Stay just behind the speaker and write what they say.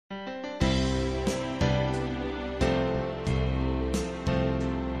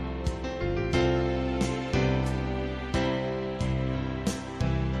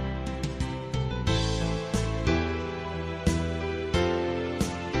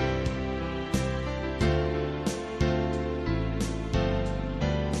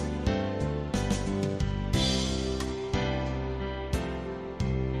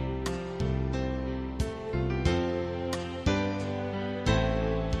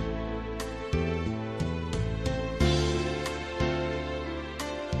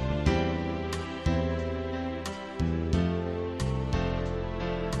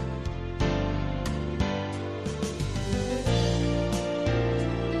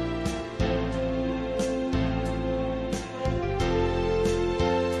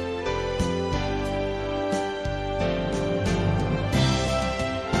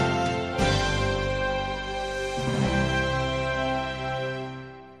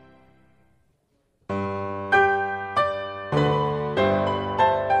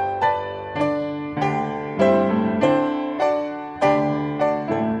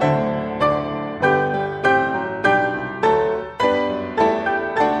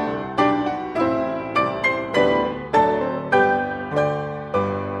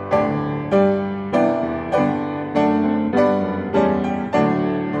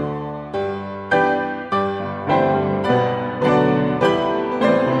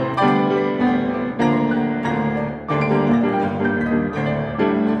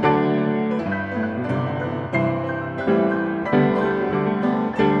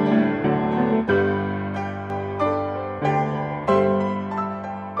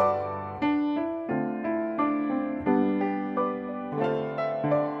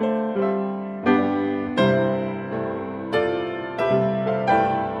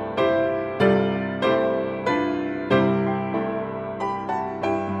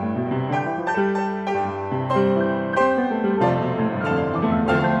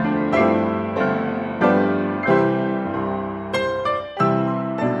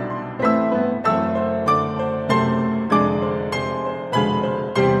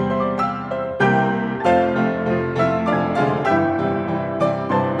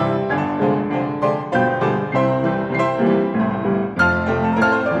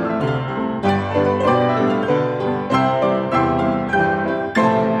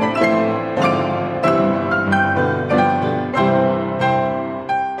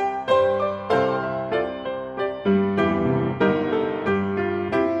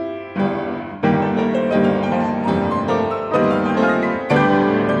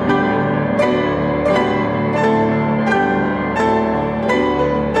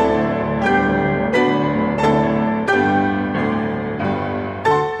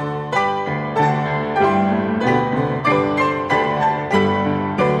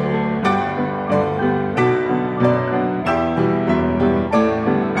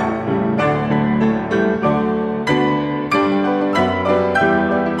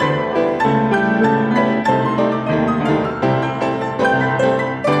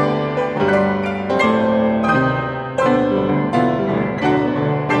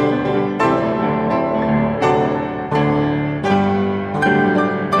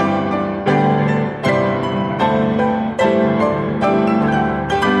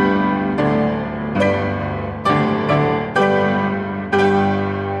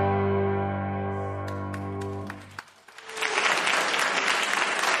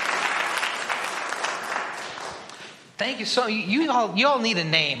you so. You all need a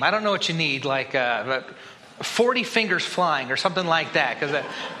name. I don't know what you need, like 40 fingers flying or something like that, because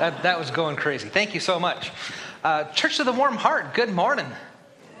that was going crazy. Thank you so much. Church of the Warm Heart, good morning.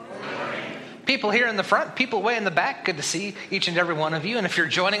 People here in the front, people way in the back, good to see each and every one of you. And if you're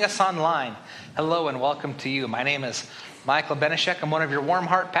joining us online, hello and welcome to you. My name is Michael Benishek. I'm one of your Warm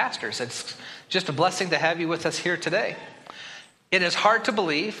Heart pastors. It's just a blessing to have you with us here today. It is hard to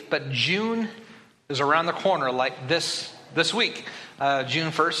believe, but June is around the corner like this week.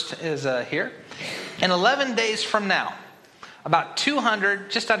 June 1st is here. In 11 days from now, about 200,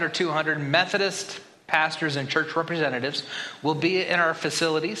 just under 200 Methodist pastors and church representatives will be in our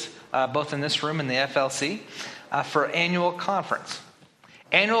facilities, both in this room and the FLC, for annual conference.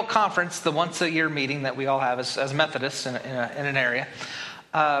 Annual conference, the once-a-year meeting that we all have as Methodists in an area.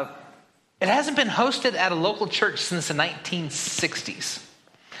 It hasn't been hosted at a local church since the 1960s.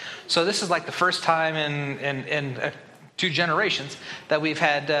 So this is like the first time in 2 generations that we've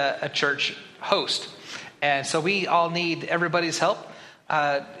had a church host. And so we all need everybody's help.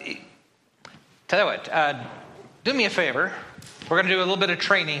 Tell you what, do me a favor. We're going to do a little bit of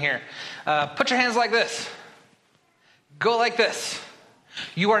training here. Put your hands like this. Go like this.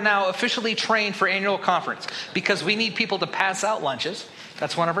 You are now officially trained for annual conference because we need people to pass out lunches.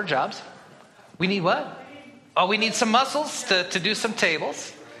 That's one of our jobs. We need what? Oh, we need some muscles to do some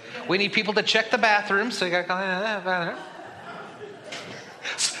tables. We need people to check the bathrooms. So you got to call that bathroom.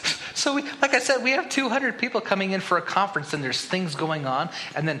 So like I said, we have 200 people coming in for a conference and there's things going on.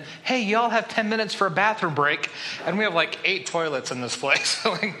 And then, hey, y'all have 10 minutes for a bathroom break. And we have like 8 toilets in this place.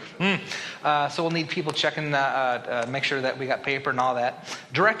 So we'll need people checking, make sure that we got paper and all that.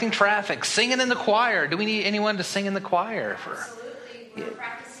 Directing traffic, singing in the choir. Do we need anyone to sing in the choir? Absolutely. We're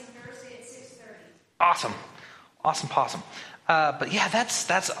practicing Thursday at 6:30. Awesome. But yeah,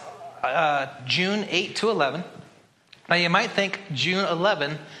 that's June 8 to 11. Now you might think June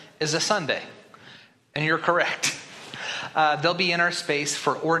 11 is a Sunday, and you're correct. They'll be in our space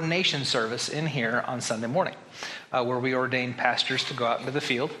for ordination service in here on Sunday morning, where we ordain pastors to go out into the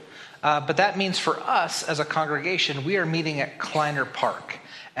field. But that means for us as a congregation, we are meeting at Kleiner Park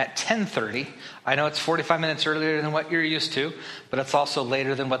at 10:30. I know it's 45 minutes earlier than what you're used to, but it's also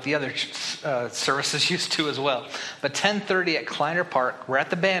later than what the other services used to as well. But 10:30 at Kleiner Park. We're at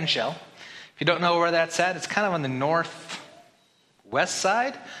the band shell. If you don't know where that's at, it's kind of on the northwest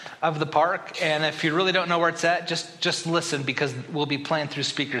side of the park. And if you really don't know where it's at, just listen, because we'll be playing through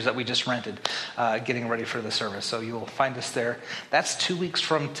speakers that we just rented, getting ready for the service. So you will find us there. That's 2 weeks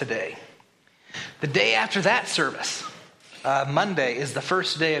from today. The day after that service, Monday, is the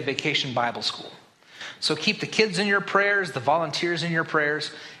first day of Vacation Bible School. So keep the kids in your prayers, the volunteers in your prayers.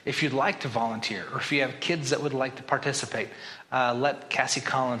 If you'd like to volunteer, or if you have kids that would like to participate, let Cassie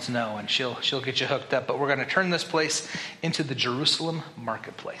Collins know, and she'll get you hooked up. But we're going to turn this place into the Jerusalem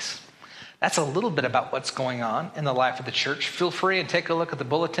Marketplace. That's a little bit about what's going on in the life of the church. Feel free and take a look at the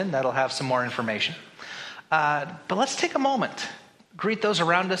bulletin. That'll have some more information. But let's take a moment. Greet those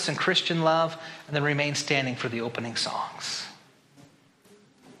around us in Christian love, and then remain standing for the opening songs.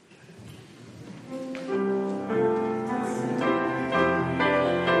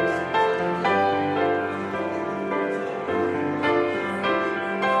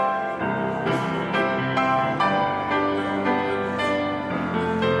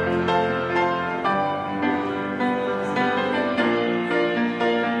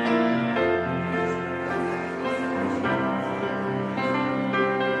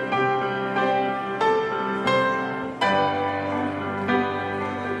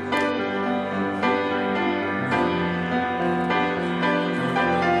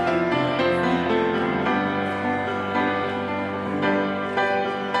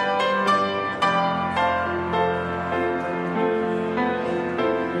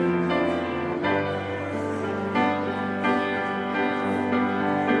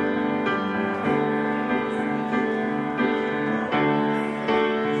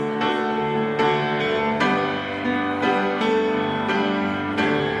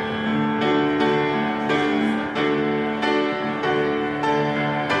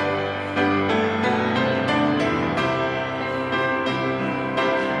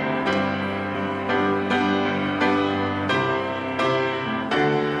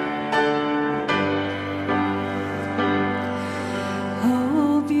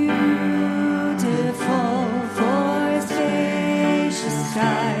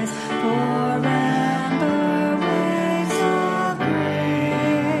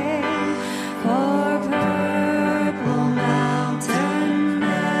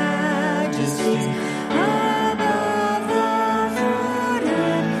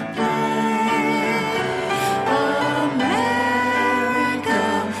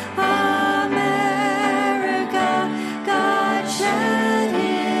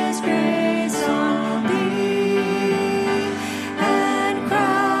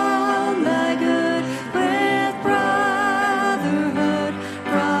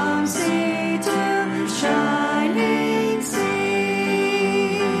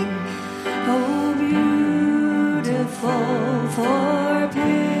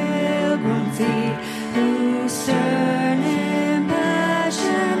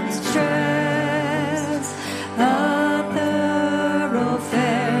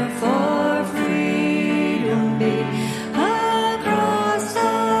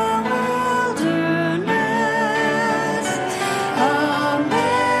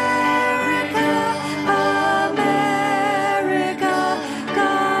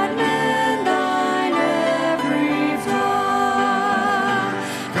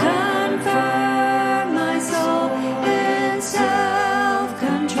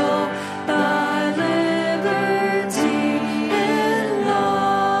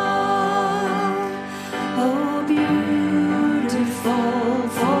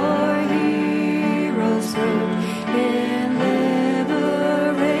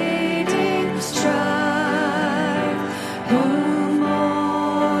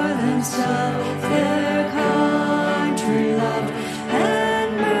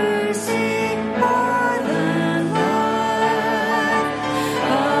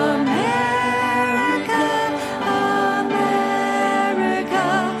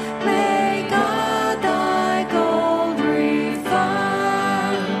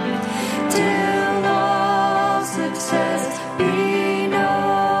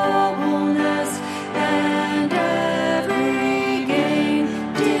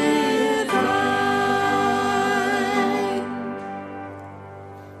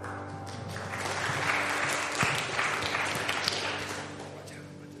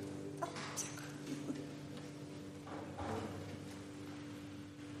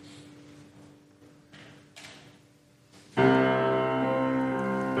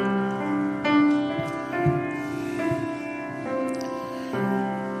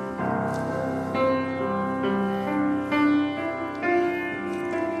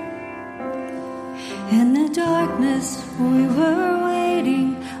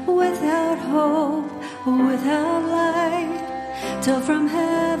 till from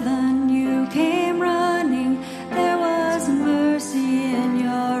heaven you came running. There was mercy in your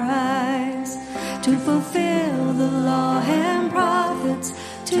eyes to fulfill the law and prophets.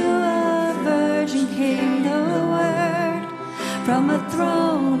 To a virgin came the word from a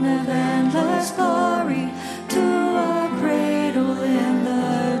throne of endless glory to a cradle in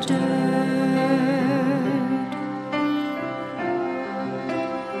the dirt.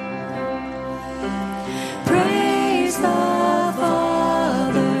 Praise the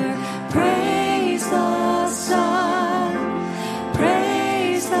Father, praise the Son,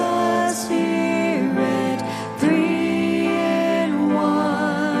 praise the Spirit, three in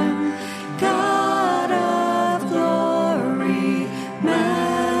one. God of glory,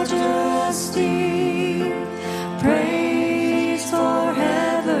 majesty, praise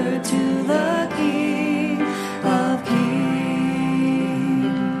forever to the King of Kings.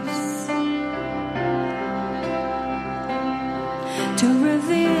 To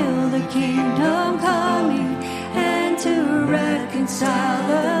reveal the kingdom coming and to reconcile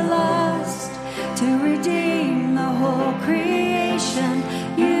the lost, to redeem the whole creation.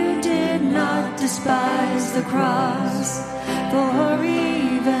 You did not despise the cross, for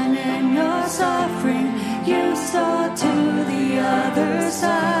even in your suffering you saw to the other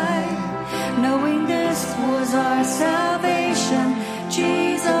side. Knowing this was our salvation,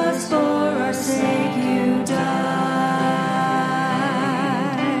 Jesus, for our sake you died.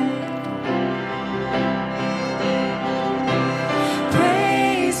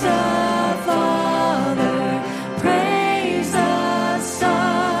 Praise the Father, praise the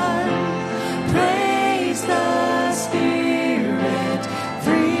Son, praise the Spirit,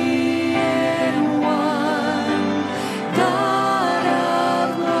 three in one. God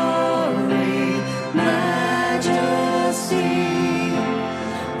of glory, majesty,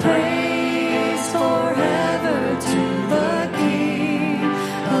 praise forever to the King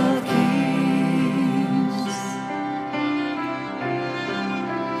of Kings.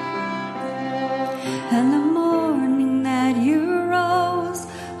 And the morning that you rose,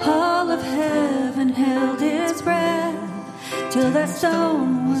 all of heaven held its breath, till that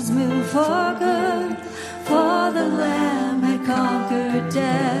stone was moved for good, for the Lamb had conquered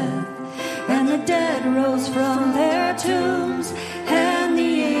death. And the dead rose from their tombs, and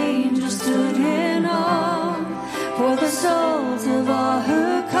the angels stood in awe, for the souls of all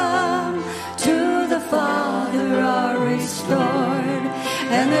who come to the Father are restored.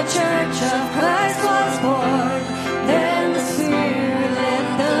 And the church of Christ was born. Then the Spirit lit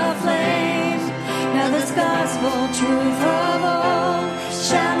the flame. Now this gospel truth of old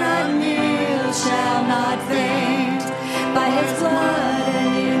shall not kneel, shall not faint. By His blood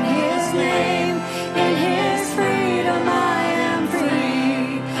and in His name, in His freedom I am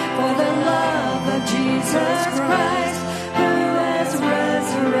free. For the love of Jesus Christ, who has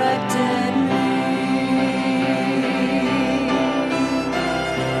resurrected me.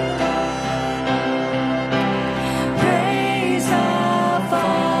 Praise the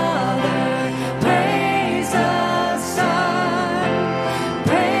Father, praise the Son,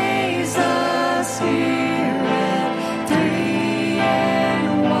 praise the Spirit, three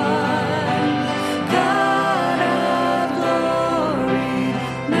in one. God of glory,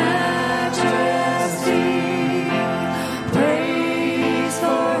 majesty, praise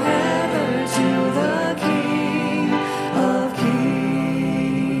forever to the King of Kings.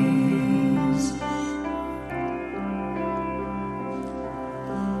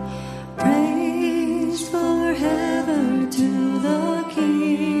 Praise forever to the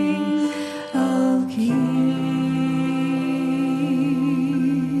King of Kings.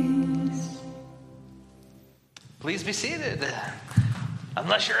 Please be seated.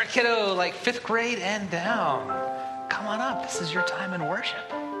 Unless you're a kiddo like 5th grade and down, come on up. This is your time in worship.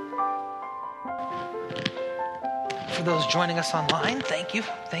 For those joining us online, thank you.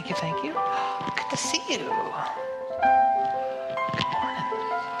 Thank you. Thank you. Good to see you.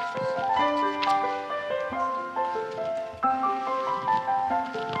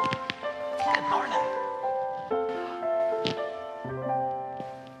 Good morning. Good morning.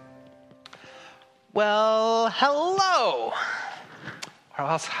 Well, hello.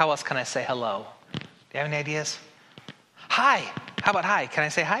 How else can I say hello? Do you have any ideas? Hi. How about hi? Can I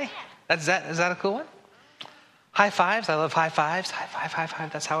say hi? Is that a cool one? High fives. I love high fives. High five, high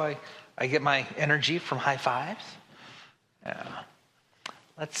five. That's how I get my energy, from high fives.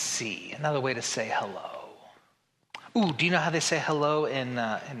 Let's see. Another way to say hello. Ooh, do you know how they say hello in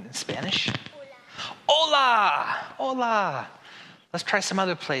Spanish? Hola. Hola. Let's try some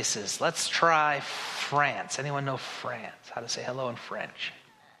other places. Let's try France. Anyone know France? How to say hello in French?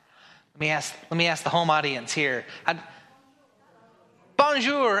 Let me ask the home audience here.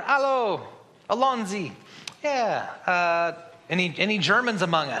 bonjour, allo, alonzi. Yeah. Any Germans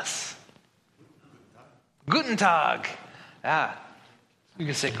among us? Guten Tag. You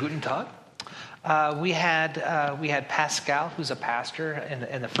can say Guten Tag. We had Pascal, who's a pastor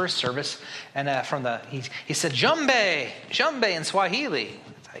in the first service, and he said Jumbe in Swahili.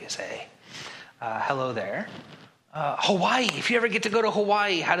 That's how you say hello there. Hawaii. If you ever get to go to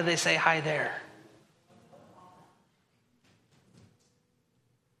Hawaii, how do they say hi there?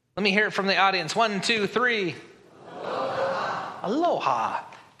 Let me hear it from the audience. 1, 2, 3. Aloha. Aloha.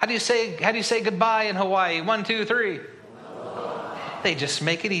 How do you say goodbye in Hawaii? 1, 2, 3. Aloha. They just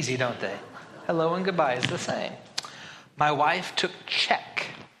make it easy, don't they? Hello and goodbye is the same. My wife took Czech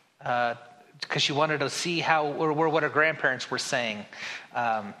because she wanted to see what her grandparents were saying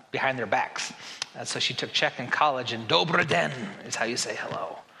behind their backs. So she took Czech in college, and Dobry den is how you say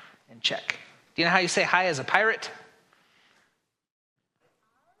hello in Czech. Do you know how you say hi as a pirate?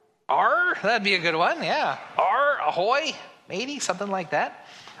 R, that'd be a good one, yeah. R, ahoy, matey, something like that.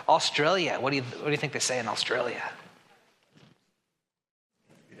 Australia, what do you think they say in Australia?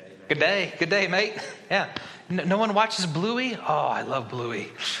 Good day, mate. Yeah. No one watches Bluey? Oh, I love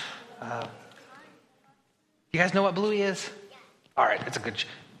Bluey. You guys know what Bluey is? All right, it's a good show.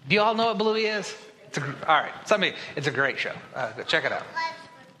 Do you all know what Bluey is? All right, it's a great show. Go check it out.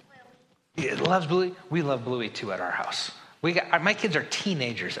 It loves Bluey. We love Bluey too at our house. My kids are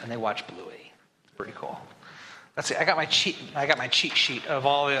teenagers and they watch Bluey. Pretty cool. Let's see. I got my cheat sheet of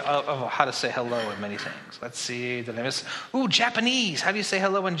of how to say hello in many things. Let's see. Did I miss? Ooh, Japanese. How do you say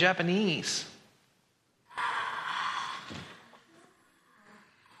hello in Japanese?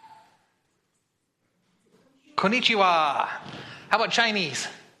 Konnichiwa. How about Chinese?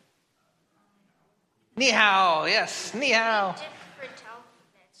 Ni hao. Yes, ni hao. Different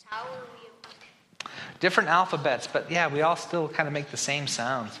alphabets. How are we? Different alphabets, but yeah, we all still kind of make the same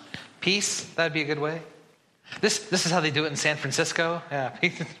sounds. Peace. That'd be a good way. This is how they do it in San Francisco. Yeah.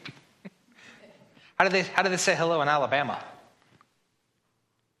 How do they say hello in Alabama?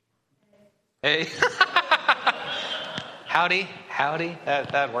 Hey. Howdy.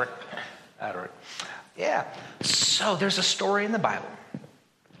 That'd work. Yeah. So there's a story in the Bible.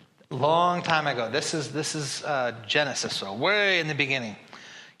 Long time ago. This is Genesis, so way in the beginning.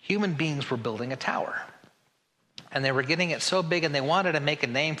 Human beings were building a tower. And they were getting it so big and they wanted to make a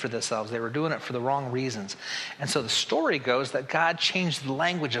name for themselves. They were doing it for the wrong reasons. And so the story goes that God changed the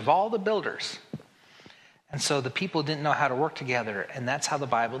language of all the builders. And so the people didn't know how to work together. And that's how the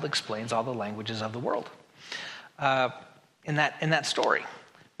Bible explains all the languages of the world in that story.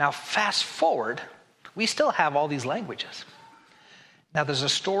 Now, fast forward, we still have all these languages. Now, there's a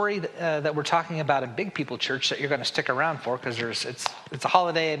story that we're talking about in Big People Church that you're going to stick around for because it's a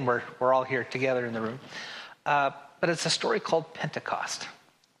holiday and we're all here together in the room. But it's a story called Pentecost.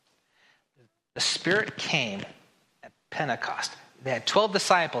 The Spirit came at Pentecost. They had 12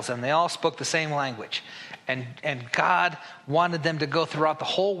 disciples and they all spoke the same language. And God wanted them to go throughout the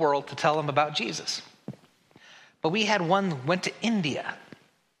whole world to tell them about Jesus. But we had one went to India.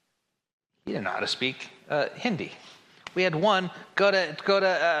 He didn't know how to speak Hindi. We had one go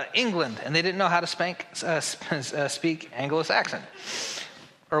to England and they didn't know how to speak Anglo-Saxon.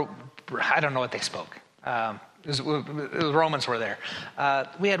 Or I don't know what they spoke. The Romans were there.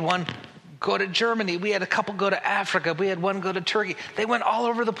 We had one go to Germany. We had a couple go to Africa. We had one go to Turkey. They went all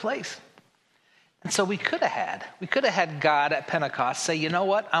over the place. And so we could have had God at Pentecost say, you know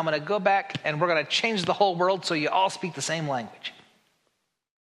what? I'm going to go back and we're going to change the whole world so you all speak the same language.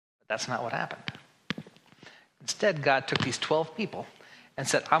 But that's not what happened. Instead, God took these 12 people and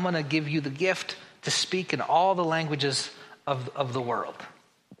said, I'm going to give you the gift to speak in all the languages of the world.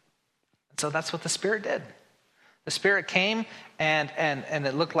 So that's what the Spirit did. The Spirit came and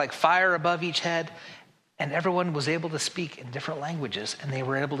it looked like fire above each head, and everyone was able to speak in different languages, and they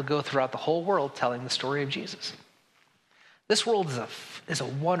were able to go throughout the whole world telling the story of Jesus. This world is a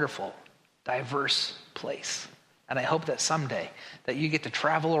wonderful, diverse place, and I hope that someday that you get to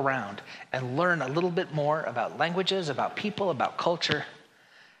travel around and learn a little bit more about languages, about people, about culture,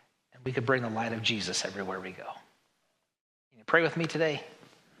 and we could bring the light of Jesus everywhere we go. Can you pray with me today?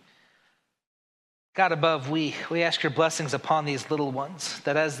 God above, we ask your blessings upon these little ones,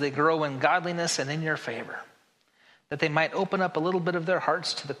 that as they grow in godliness and in your favor, that they might open up a little bit of their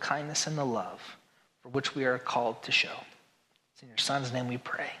hearts to the kindness and the love for which we are called to show. It's in your Son's name we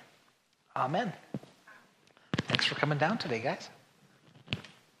pray. Amen. Thanks for coming down today, guys.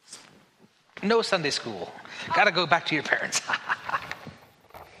 No Sunday school. Got to go back to your parents.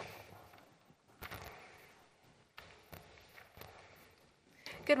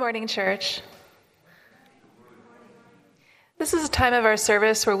 Good morning, church. This this is a time of our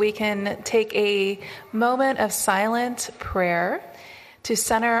service where we can take a moment of silent prayer to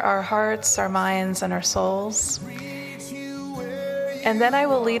center our hearts, our minds, and our souls. And then I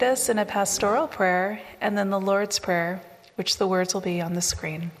will lead us in a pastoral prayer and then the Lord's Prayer, which the words will be on the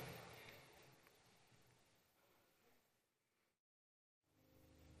screen.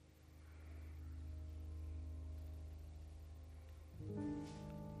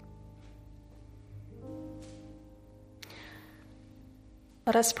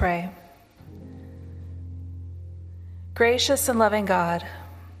 Let us pray. Gracious and loving God,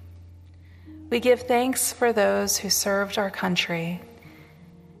 we give thanks for those who served our country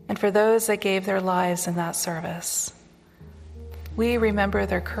and for those that gave their lives in that service. We remember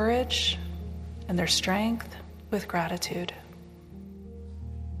their courage and their strength with gratitude.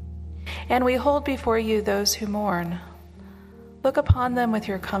 And we hold before you those who mourn. Look upon them with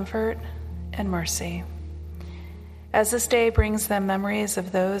your comfort and mercy. As this day brings them memories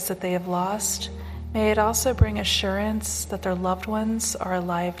of those that they have lost, may it also bring assurance that their loved ones are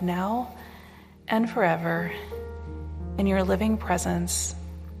alive now and forever in your living presence,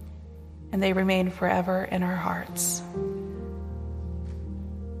 and they remain forever in our hearts.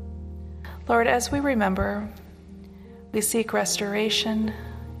 Lord, as we remember, we seek restoration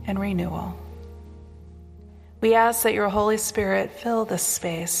and renewal. We ask that your Holy Spirit fill this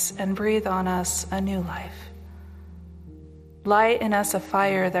space and breathe on us a new life. Light in us a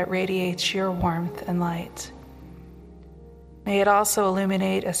fire that radiates your warmth and light. May it also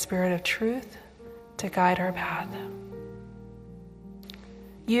illuminate a spirit of truth to guide our path.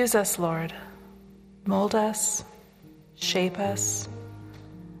 Use us, Lord. Mold us, shape us,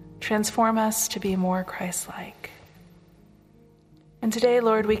 transform us to be more Christ-like. And today,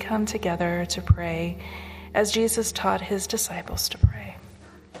 Lord, we come together to pray as Jesus taught his disciples to pray.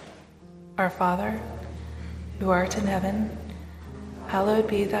 Our Father, who art in heaven, hallowed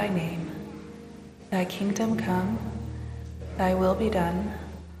be thy name. Thy kingdom come, thy will be done,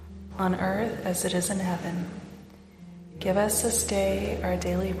 on earth as it is in heaven. Give us this day our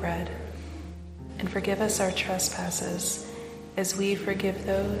daily bread, and forgive us our trespasses, as we forgive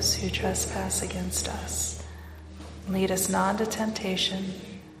those who trespass against us. Lead us not into temptation,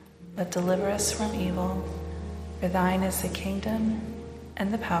 but deliver us from evil. For thine is the kingdom,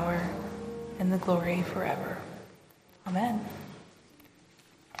 and the power, and the glory forever. Amen.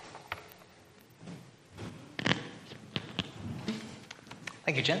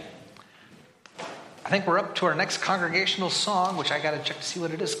 Thank you, Jen. I think we're up to our next congregational song, which I got to check to see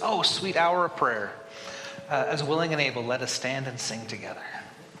what it is. Oh, Sweet Hour of Prayer. As willing and able, let us stand and sing together.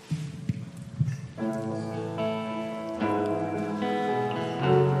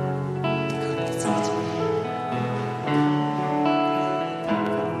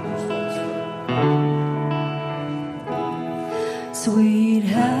 Sweet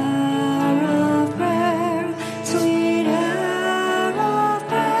hour of prayer, sweet hour of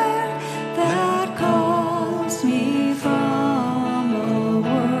prayer, that calls me from a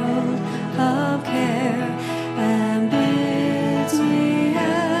world of care and bids me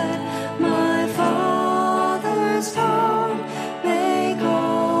at my Father's throne make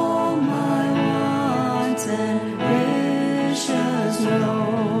all my wants and wishes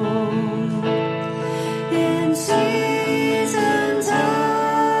known. In seasons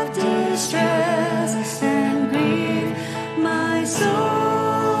of distress and grief, my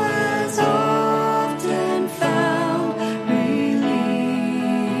soul has often found relief,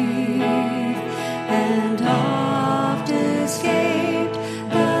 and oft escaped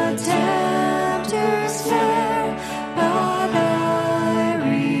the tempter's snare by thy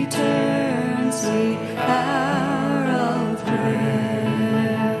return, sweet hour of prayer.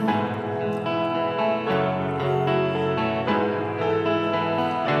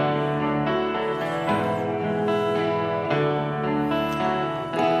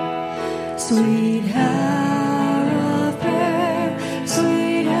 Sweet hour of prayer,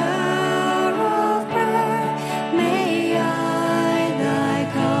 sweet hour of prayer, may I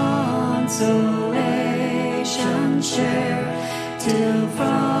thy consolation share, till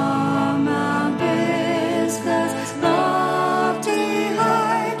from Mount Pisgah's lofty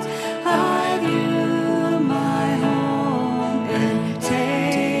height I view my home and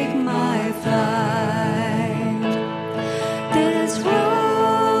take my flight. This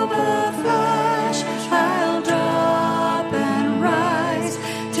robe of flesh I'll drop and rise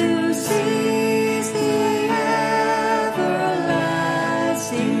to seize the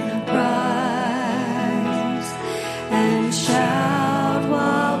everlasting prize, and shout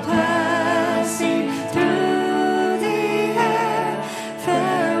while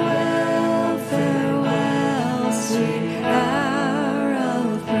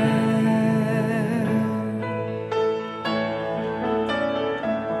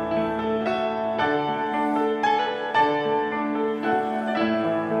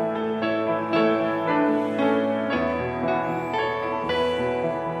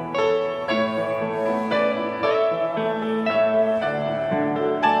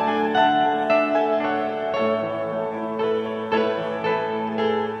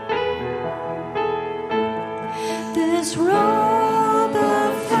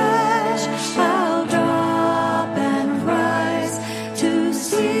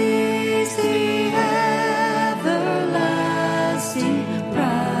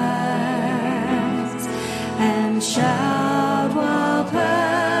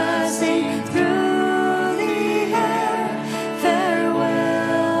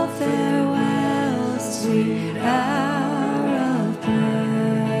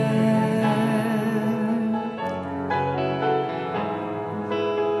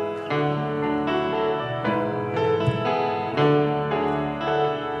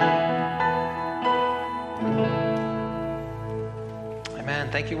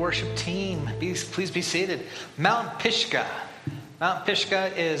worship team, please be seated. Mount Pisgah. Mount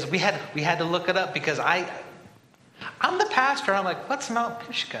Pisgah is, we had to look it up because I'm the pastor. I'm like, what's Mount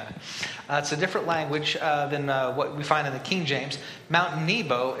Pisgah? It's a different language than what we find in the King James. Mount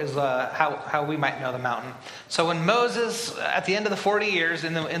Nebo is how we might know the mountain. So when Moses, at the end of the 40 years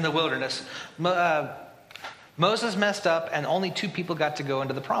in the wilderness, Moses messed up and only 2 people got to go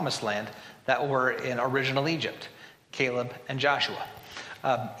into the promised land that were in original Egypt, Caleb and Joshua.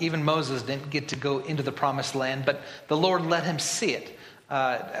 Even Moses didn't get to go into the promised land, but the Lord let him see it.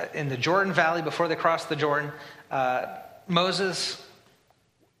 In the Jordan Valley, before they crossed the Jordan, Moses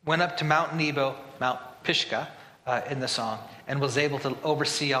went up to Mount Nebo, Mount Pisgah in the song, and was able to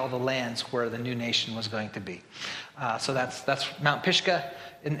oversee all the lands where the new nation was going to be. So that's Mount Pisgah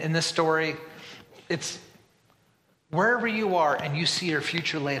in this story. It's wherever you are and you see your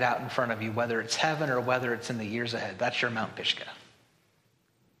future laid out in front of you, whether it's heaven or whether it's in the years ahead, that's your Mount Pisgah.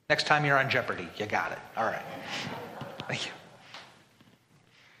 Next time you're on Jeopardy, you got it. All right. Thank you.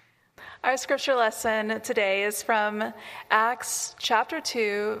 Our scripture lesson today is from Acts chapter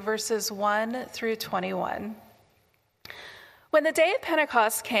 2, verses 1 through 21. When the day of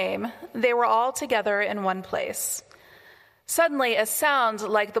Pentecost came, they were all together in one place. Suddenly, a sound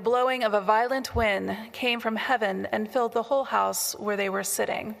like the blowing of a violent wind came from heaven and filled the whole house where they were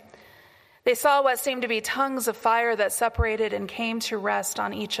sitting. They saw what seemed to be tongues of fire that separated and came to rest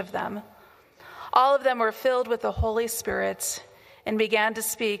on each of them. All of them were filled with the Holy Spirit and began to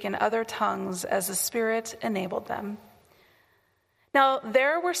speak in other tongues as the Spirit enabled them. Now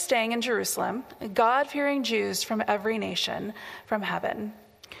there were staying in Jerusalem God-fearing Jews from every nation from heaven.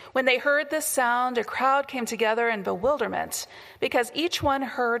 When they heard this sound, a crowd came together in bewilderment because each one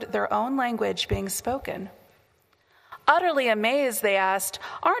heard their own language being spoken. Utterly amazed, they asked,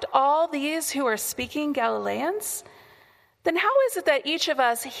 "Aren't all these who are speaking Galileans? Then how is it that each of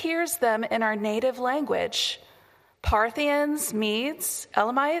us hears them in our native language? Parthians, Medes,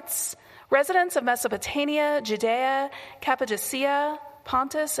 Elamites, residents of Mesopotamia, Judea, Cappadocia,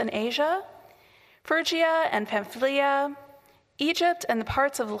 Pontus and Asia, Phrygia and Pamphylia, Egypt and the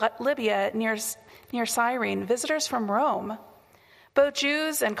parts of Libya near Cyrene, visitors from Rome, both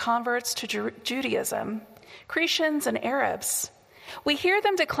Jews and converts to Judaism, Cretians and Arabs. We hear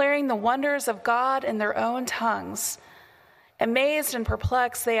them declaring the wonders of God in their own tongues." Amazed and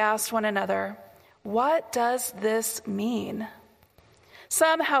perplexed, they asked one another, "What does this mean?"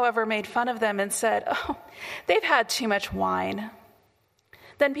 Some, however, made fun of them and said, "Oh, they've had too much wine."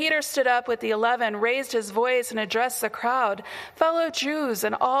 Then Peter stood up with the 11, raised his voice, and addressed the crowd. "Fellow Jews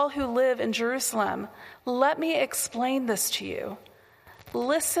and all who live in Jerusalem, let me explain this to you.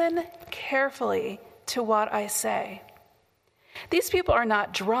 Listen carefully to what I say. These people are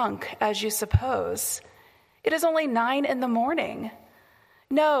not drunk, as you suppose. It is only 9 a.m.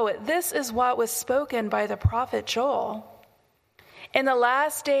 No, this is what was spoken by the prophet Joel. In the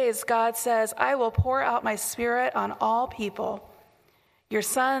last days, God says, I will pour out my Spirit on all people. Your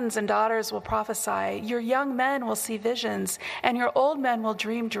sons and daughters will prophesy. Your young men will see visions, and your old men will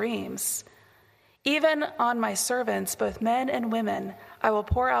dream dreams. Even on my servants, both men and women, I will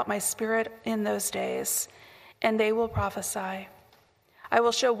pour out my Spirit in those days, and they will prophesy. I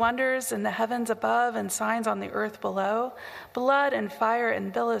will show wonders in the heavens above and signs on the earth below, blood and fire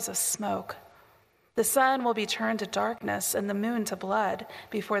and billows of smoke. The sun will be turned to darkness and the moon to blood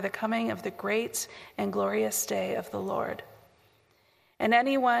before the coming of the great and glorious day of the Lord. And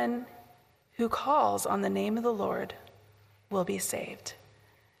anyone who calls on the name of the Lord will be saved."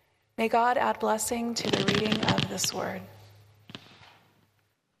 May God add blessing to the reading of this word.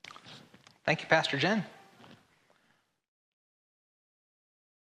 Thank you, Pastor Jen.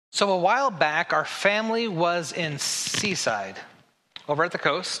 So a while back, our family was in Seaside, over at the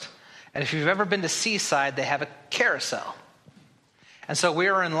coast. And if you've ever been to Seaside, they have a carousel. And so we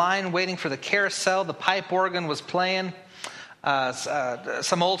were in line waiting for the carousel. The pipe organ was playing,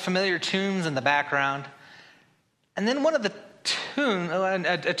 some old familiar tunes in the background. And then one of the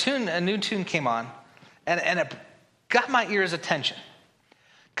a new tune came on, and it got my ears' attention.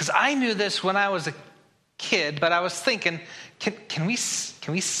 Because I knew this when I was a kid, but I was thinking, can we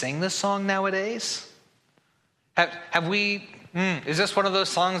sing this song nowadays? Have we? Is this one of those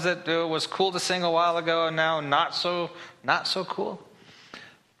songs that was cool to sing a while ago and now not so cool?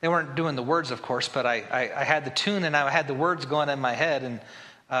 They weren't doing the words, of course, but I had the tune and I had the words going in my head, and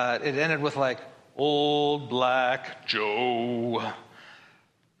it ended with like, Old Black Joe.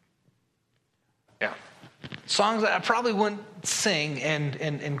 Yeah. Songs that I probably wouldn't sing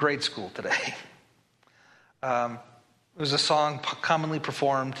in grade school today. It was a song commonly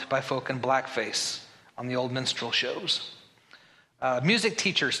performed by folk in blackface on the old minstrel shows. Music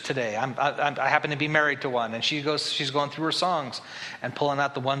teachers today. I happen to be married to one, and she's going through her songs and pulling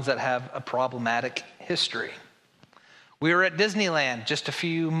out the ones that have a problematic history. We were at Disneyland just a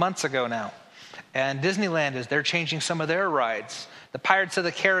few months ago now, and Disneyland they're changing some of their rides. The Pirates of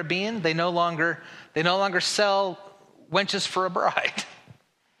the Caribbean, they no longer sell wenches for a bride.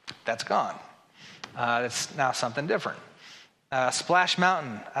 That's gone. It's now something different. Splash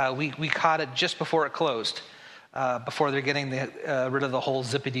Mountain, we caught it just before it closed. Before they're getting rid of the whole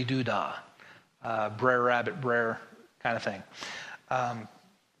zippity-doo-dah, Brer Rabbit, Brer kind of thing.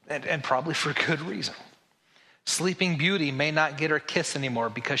 And probably for good reason. Sleeping Beauty may not get her kiss anymore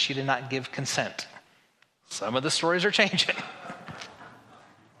because she did not give consent. Some of the stories are changing.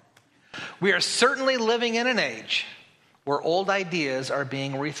 We are certainly living in an age where old ideas are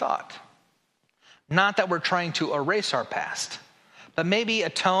being rethought. Not that we're trying to erase our past, but maybe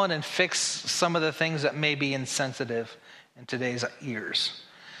atone and fix some of the things that may be insensitive in today's ears.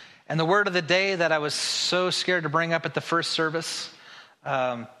 And the word of the day that I was so scared to bring up at the first service,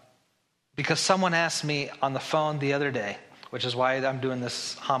 because someone asked me on the phone the other day, which is why I'm doing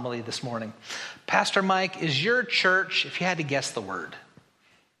this homily this morning. Pastor Mike, is your church, if you had to guess the word,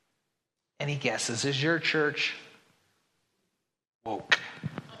 any guesses, is your church woke?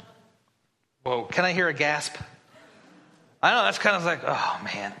 Whoa, can I hear a gasp? I know, that's kind of like, oh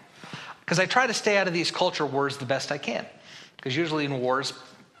man. Because I try to stay out of these culture wars the best I can. Because usually in wars,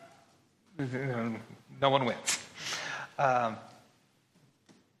 no one wins.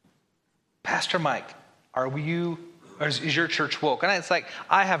 Pastor Mike, is your church woke? And it's like,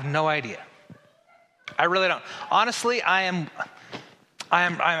 I have no idea. I really don't. Honestly, I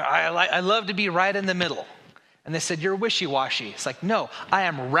love to be right in the middle. And they said, you're wishy-washy. It's like, no, I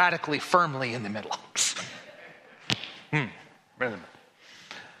am radically, firmly in the middle.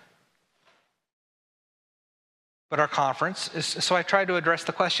 But our conference so I tried to address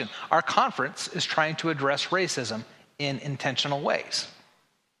the question. Our conference is trying to address racism in intentional ways.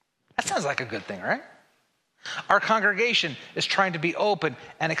 That sounds like a good thing, right? Our congregation is trying to be open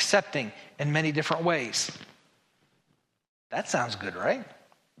and accepting in many different ways. That sounds good, right?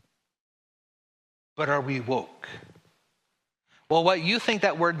 But are we woke? Well, what you think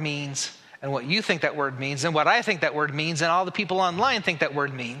that word means, and what you think that word means, and what I think that word means, and all the people online think that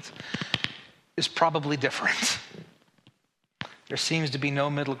word means, is probably different. There seems to be no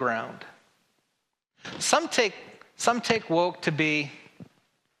middle ground. Some take woke to be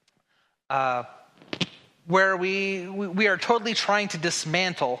where we are totally trying to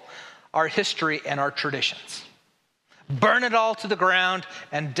dismantle our history and our traditions. Burn it all to the ground,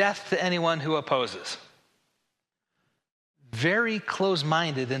 and death to anyone who opposes. Very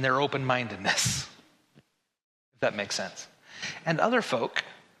close-minded in their open-mindedness, if that makes sense. And other folk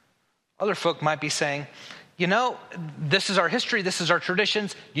might be saying, this is our history, this is our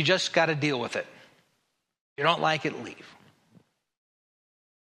traditions, you just got to deal with it. If you don't like it, leave.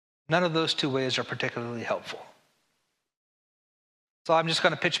 None of those two ways are particularly helpful. So I'm just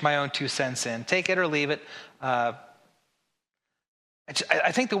going to pitch my own 2 cents in. Take it or leave it.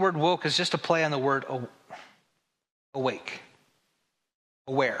 I think the word woke is just a play on the word awake,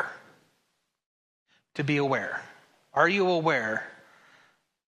 aware, to be aware. Are you aware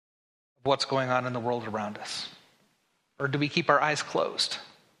of what's going on in the world around us? Or do we keep our eyes closed,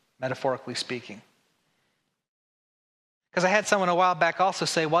 metaphorically speaking? Because I had someone a while back also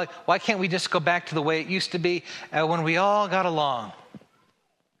say, why can't we just go back to the way it used to be when we all got along?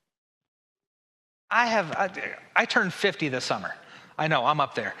 I turned 50 this summer. I know, I'm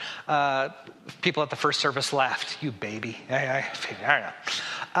up there. People at the first service laughed. You baby. I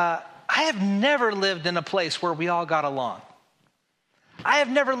have never lived in a place where we all got along. I have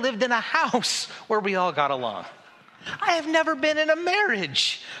never lived in a house where we all got along. I have never been in a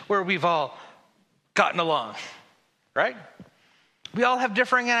marriage where we've all gotten along, right? We all have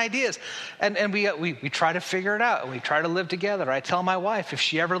differing ideas, and we try to figure it out, and we try to live together. I tell my wife, if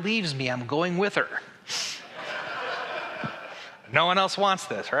she ever leaves me, I'm going with her. No one else wants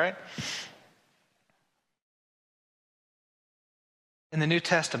this, right? In the New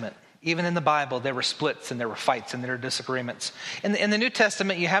Testament, even in the Bible, there were splits and there were fights and there were disagreements. In the New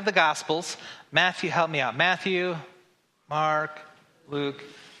Testament, you have the Gospels. Matthew, help me out. Matthew, Mark, Luke,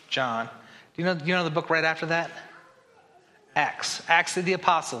 John. Do you know the book right after that? Acts. Acts of the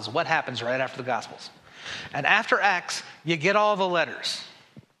Apostles. What happens right after the Gospels? And after Acts, you get all the letters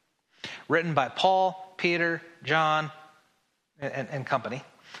written by Paul, Peter, John, and company.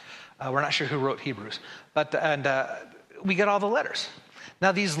 We're not sure who wrote Hebrews, but we get all the letters.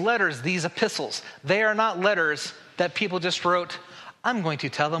 Now these letters, these epistles, they are not letters that people just wrote, I'm going to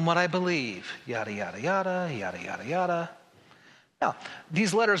tell them what I believe, yada, yada, yada, yada, yada, yada. Now,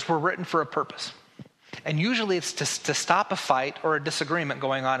 these letters were written for a purpose. And usually it's to stop a fight or a disagreement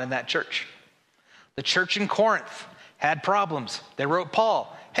going on in that church. The church in Corinth had problems. They wrote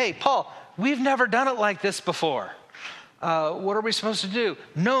Paul, "Hey, Paul, we've never done it like this before. What are we supposed to do?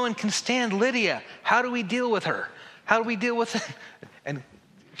 No one can stand Lydia. How do we deal with her? How do we deal with it?" And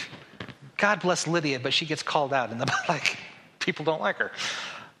God bless Lydia, but she gets called out in the like people don't like her.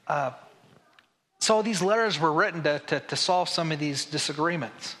 So these letters were written to solve some of these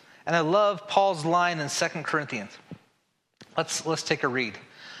disagreements. And I love Paul's line in 2 Corinthians. Let's take a read.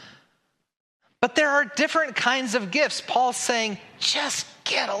 But there are different kinds of gifts. Paul's saying, just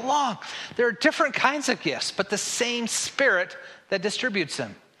get along. There are different kinds of gifts, but the same Spirit that distributes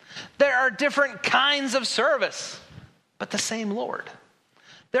them. There are different kinds of service, but the same Lord.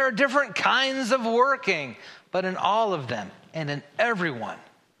 There are different kinds of working, but in all of them and in everyone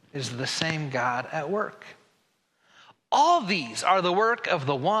is the same God at work. All these are the work of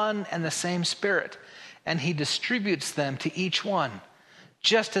the one and the same Spirit, and he distributes them to each one,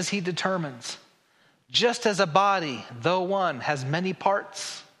 just as he determines. Just as a body, though one, has many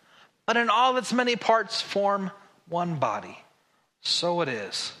parts, but in all its many parts form one body, so it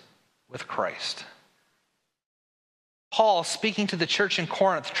is with Christ. Paul, speaking to the church in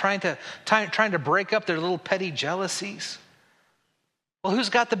Corinth, trying to break up their little petty jealousies. Well, who's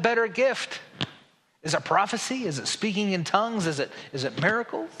got the better gift? Is it prophecy? Is it speaking in tongues? Is it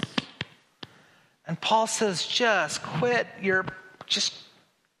miracles? And Paul says, just quit do you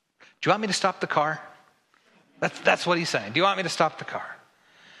want me to stop the car? That's what he's saying. Do you want me to stop the car?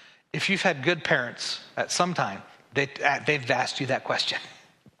 If you've had good parents at some time, they've asked you that question.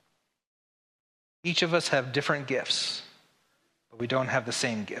 Each of us have different gifts, but we don't have the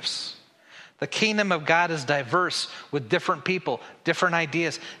same gifts. The kingdom of God is diverse with different people, different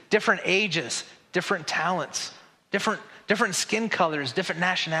ideas, different ages, different talents, different skin colors, different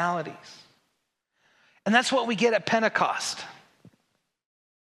nationalities. And that's what we get at Pentecost.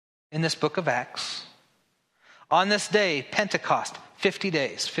 In this book of Acts, on this day, Pentecost, 50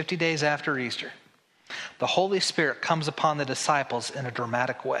 days after Easter, the Holy Spirit comes upon the disciples in a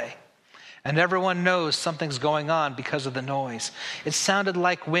dramatic way. And everyone knows something's going on because of the noise. It sounded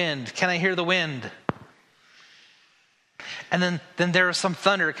like wind. Can I hear the wind? And then there was some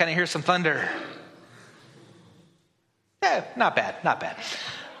thunder. Can I hear some thunder? Yeah, not bad.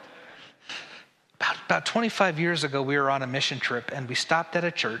 About 25 years ago, we were on a mission trip, and we stopped at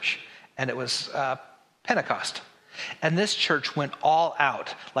a church, and it was Pentecost. And this church went all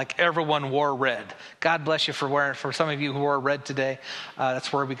out, like everyone wore red. God bless you for some of you who wore red today.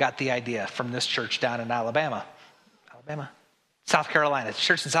 That's where we got the idea, from this church down in South Carolina,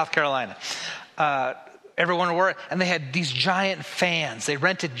 church in South Carolina. Everyone wore it, and they had these giant fans. They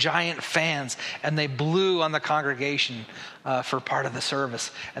rented giant fans, and they blew on the congregation for part of the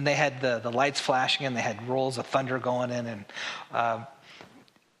service. And they had the lights flashing, and they had rolls of thunder going in, and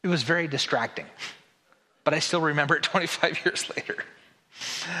it was very distracting. But I still remember it 25 years later.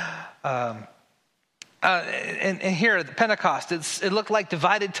 And here at the Pentecost, it looked like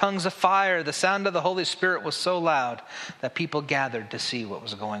divided tongues of fire. The sound of the Holy Spirit was so loud that people gathered to see what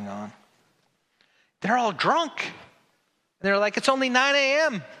was going on. They're all drunk. They're like, it's only 9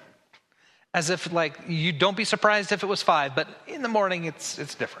 a.m. As if, like, you don't be surprised if it was 5, but in the morning it's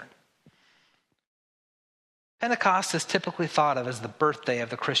different. Pentecost is typically thought of as the birthday of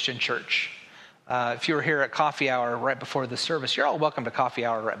the Christian church. If you were here at coffee hour right before the service, you're all welcome to coffee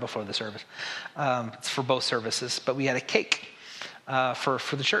hour right before the service. It's for both services, but we had a cake for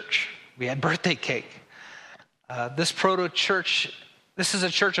the church. We had birthday cake. This proto-church, this is a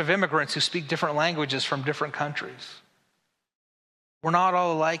church of immigrants who speak different languages from different countries. We're not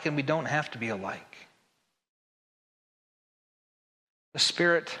all alike, and we don't have to be alike. The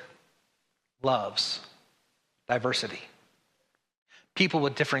Spirit loves diversity. People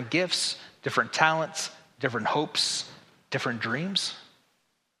with different gifts, different talents, different hopes, different dreams.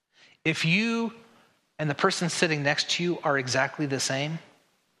 If you and the person sitting next to you are exactly the same,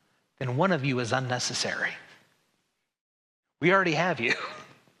 then one of you is unnecessary. We already have you.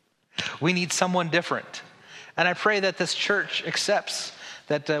 We need someone different. And I pray that this church accepts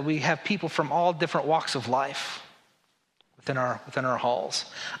that we have people from all different walks of life within our halls.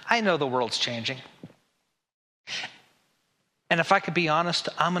 I know the world's changing. And if I could be honest,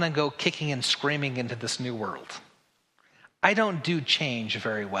 I'm going to go kicking and screaming into this new world. I don't do change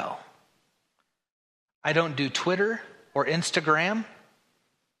very well. I don't do Twitter or Instagram.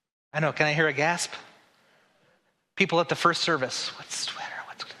 I know, can I hear a gasp? People at the first service, what's Twitter?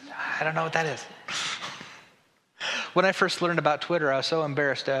 I don't know what that is. When I first learned about Twitter, I was so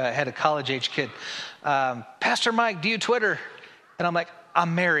embarrassed. I had a college-age kid. Pastor Mike, do you Twitter? And I'm like,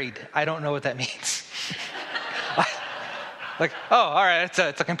 I'm married. I don't know what that means. Like, oh, all right, it's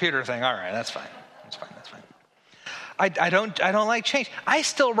a computer thing. All right, that's fine. That's fine. I don't like change. I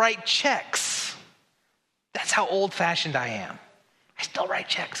still write checks. That's how old-fashioned I am. I still write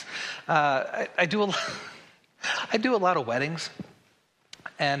checks. I do a lot of weddings,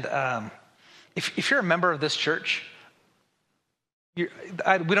 and if you're a member of this church, we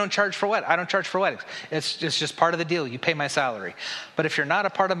don't charge for I don't charge for weddings. It's just part of the deal. You pay my salary. But if you're not a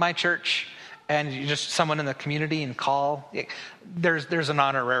part of my church and you're just someone in the community and call, there's an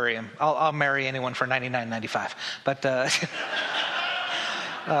honorarium. I'll marry anyone for $99.95. But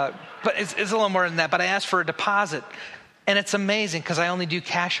but it's a little more than that. But I asked for a deposit, and it's amazing because I only do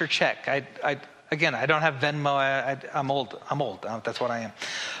cash or check. I don't have Venmo. I'm old. That's what I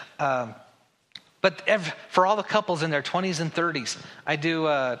am. But for all the couples in their 20s and 30s, I do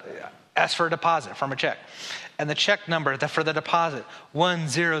ask for a deposit from a check. And the check number for the deposit,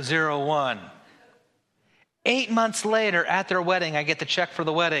 1001. 8 months later, at their wedding, I get the check for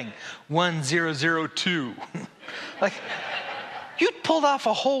the wedding, 1002. Like, you pulled off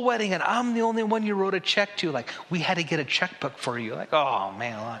a whole wedding, and I'm the only one you wrote a check to. Like, we had to get a checkbook for you. Like, oh,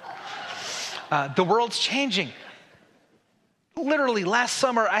 man. The world's changing. Literally, last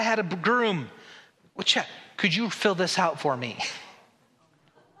summer, I had a groom. Well, check. Could you fill this out for me?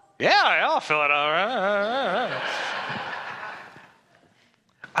 Yeah, I'll fill it out.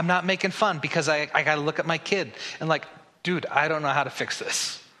 I'm not making fun because I got to look at my kid and like, dude, I don't know how to fix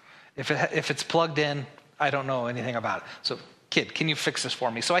this. If it's plugged in, I don't know anything about it. So, kid, can you fix this for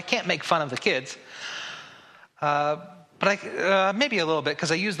me? So I can't make fun of the kids, but maybe a little bit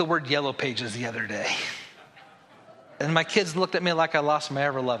because I used the word yellow pages the other day, and my kids looked at me like I lost my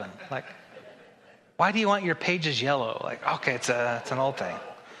ever-loving. Like, why do you want your pages yellow? Like, okay, it's an old thing.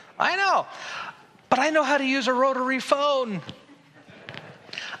 I know, but I know how to use a rotary phone.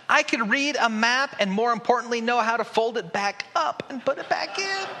 I could read a map and, more importantly, know how to fold it back up and put it back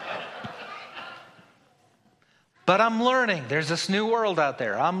in. But I'm learning. There's this new world out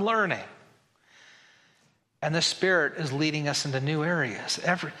there. I'm learning. And the Spirit is leading us into new areas.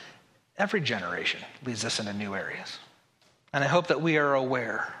 Every generation leads us into new areas. And I hope that we are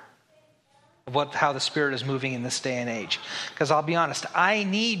aware of how the Spirit is moving in this day and age. Because I'll be honest, I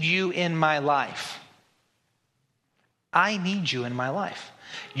need you in my life. I need you in my life.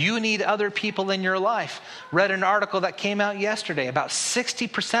 You need other people in your life. Read an article that came out yesterday. About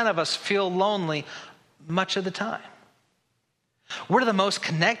 60% of us feel lonely much of the time. We're the most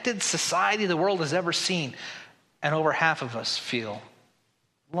connected society the world has ever seen, and over half of us feel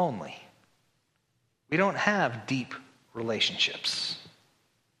lonely. We don't have deep relationships.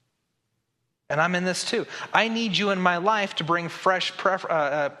 And I'm in this too. I need you in my life to bring fresh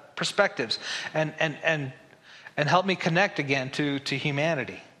perspectives and help me connect again to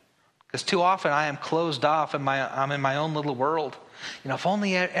humanity. Because too often I am closed off and I'm in my own little world. If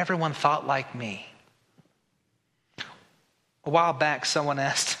only everyone thought like me. A while back, someone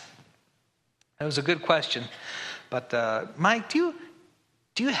asked, it was a good question, but Mike, do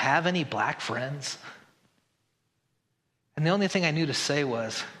you have any black friends? And the only thing I knew to say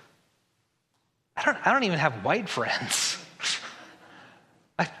was, I don't even have white friends.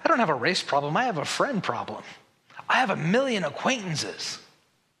 I don't have a race problem. I have a friend problem. I have 1 million acquaintances.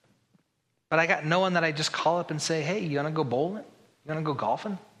 But I got no one that I just call up and say, hey, you want to go bowling? You want to go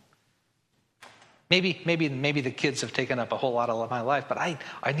golfing? Maybe the kids have taken up a whole lot of my life, but I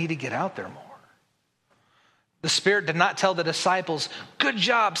need to get out there more. The Spirit did not tell the disciples, good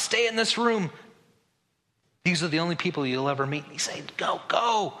job, stay in this room. These are the only people you'll ever meet. He said,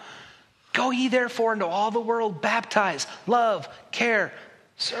 go. Go ye therefore into all the world, baptize, love, care,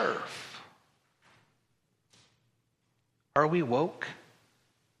 serve. Are we woke?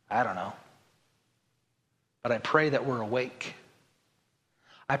 I don't know. But I pray that we're awake.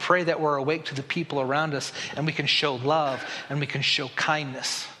 I pray that we're awake to the people around us and we can show love and we can show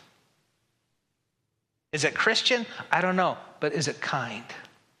kindness. Is it Christian? I don't know. But is it kind?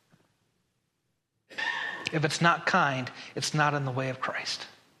 If it's not kind, it's not in the way of Christ.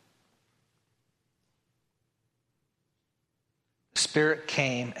 The Spirit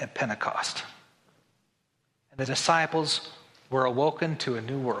came at Pentecost. And the disciples were awoken to a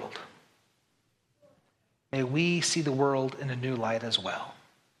new world. May we see the world in a new light as well.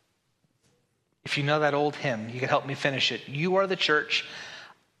 If you know that old hymn, you can help me finish it. You are the church.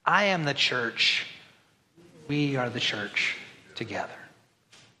 I am the church. We are the church together.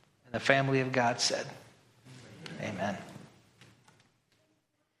 And the family of God said, amen.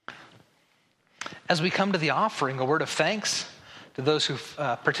 As we come to the offering, a word of thanks to those who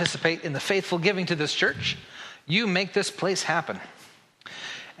participate in the faithful giving to this church. You make this place happen.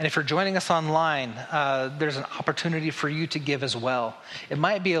 And if you're joining us online, there's an opportunity for you to give as well. It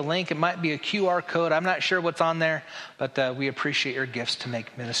might be a link, it might be a QR code. I'm not sure what's on there, but we appreciate your gifts to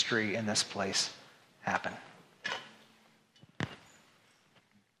make ministry in this place happen.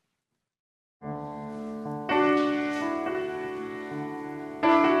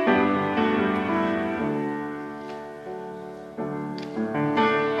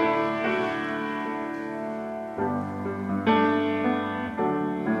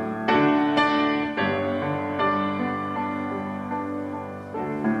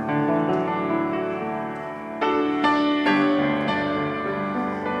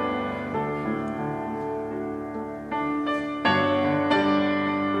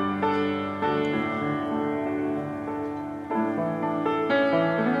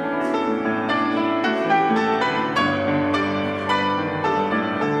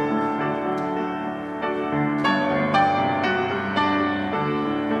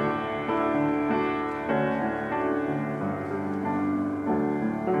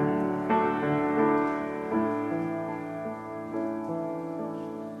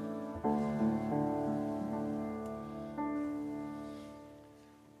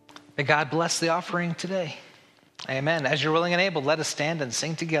 May God bless the offering today. Amen. As you're willing and able, let us stand and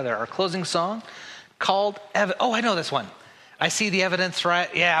sing together our closing song called Oh, I know this one. I see the evidence, right?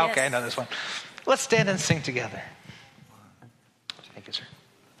 Yeah, okay, yes. I know this one. Let's stand and sing together. Thank you, sir.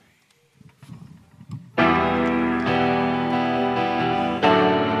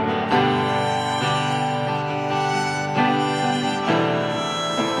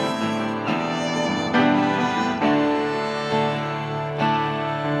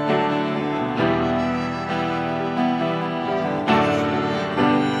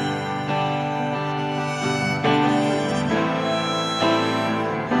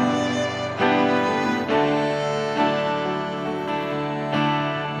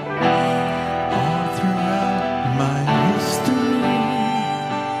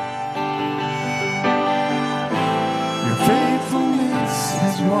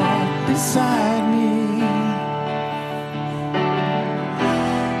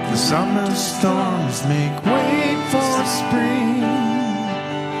 Summer storms make way for spring.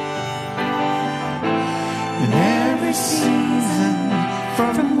 In every season,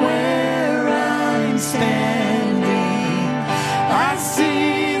 from where I'm standing, I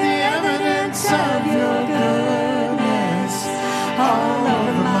see the evidence of your goodness all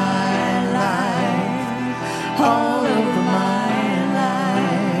over my life, all over my life.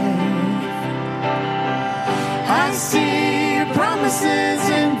 I see your promises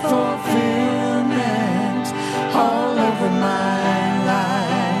in fulfillment all over my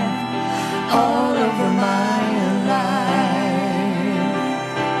life, all over my life.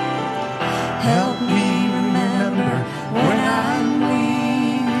 Help me remember when I'm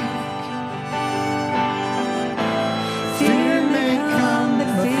weak. Fear may come, but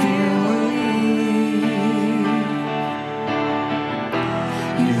fear will leave.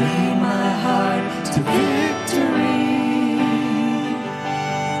 You lead my heart to victory.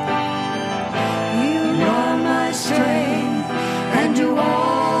 Strength, and you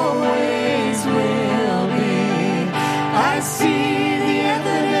always will be. I see the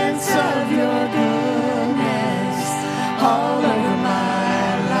evidence of your goodness all over my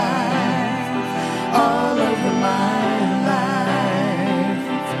life, all over my life.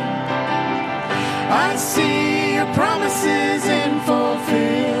 I see your promises in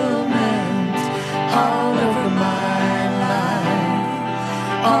fulfillment all over my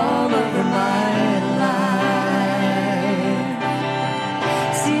life, all over my life.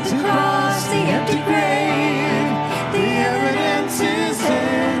 The empty grave, the evidence is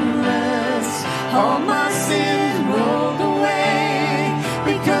endless. All my sins rolled away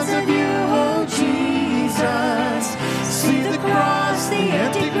because of you, oh Jesus. See the cross, the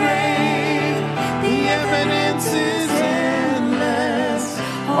empty grave, the evidence is endless.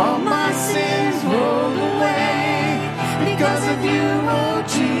 All my sins rolled away because of you, oh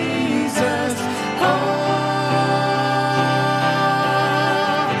Jesus. Oh,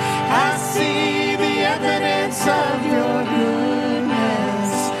 of your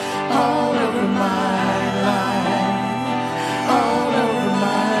goodness all over my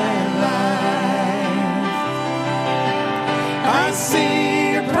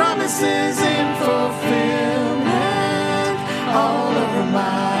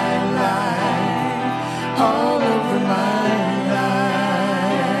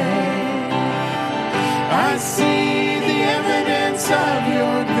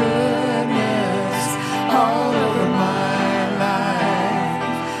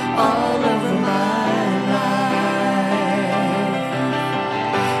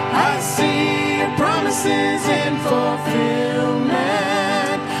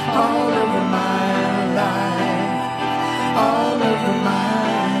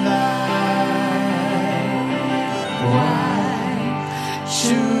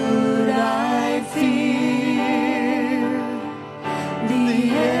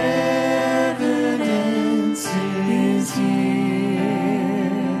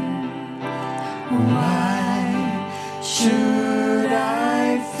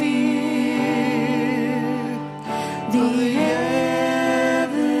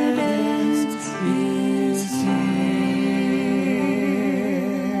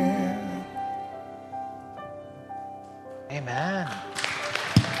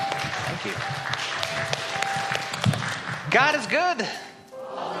God is good.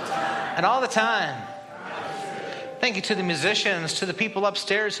 And all the time. Thank you to the musicians, to the people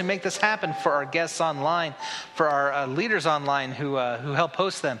upstairs who make this happen, for our guests online, for our leaders online who help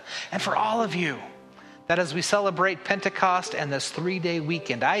host them, and for all of you that as we celebrate Pentecost and this 3-day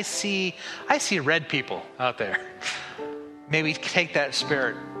weekend, I see red people out there. May we take that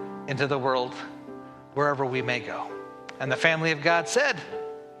spirit into the world wherever we may go. And the family of God said,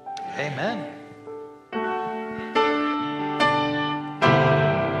 amen.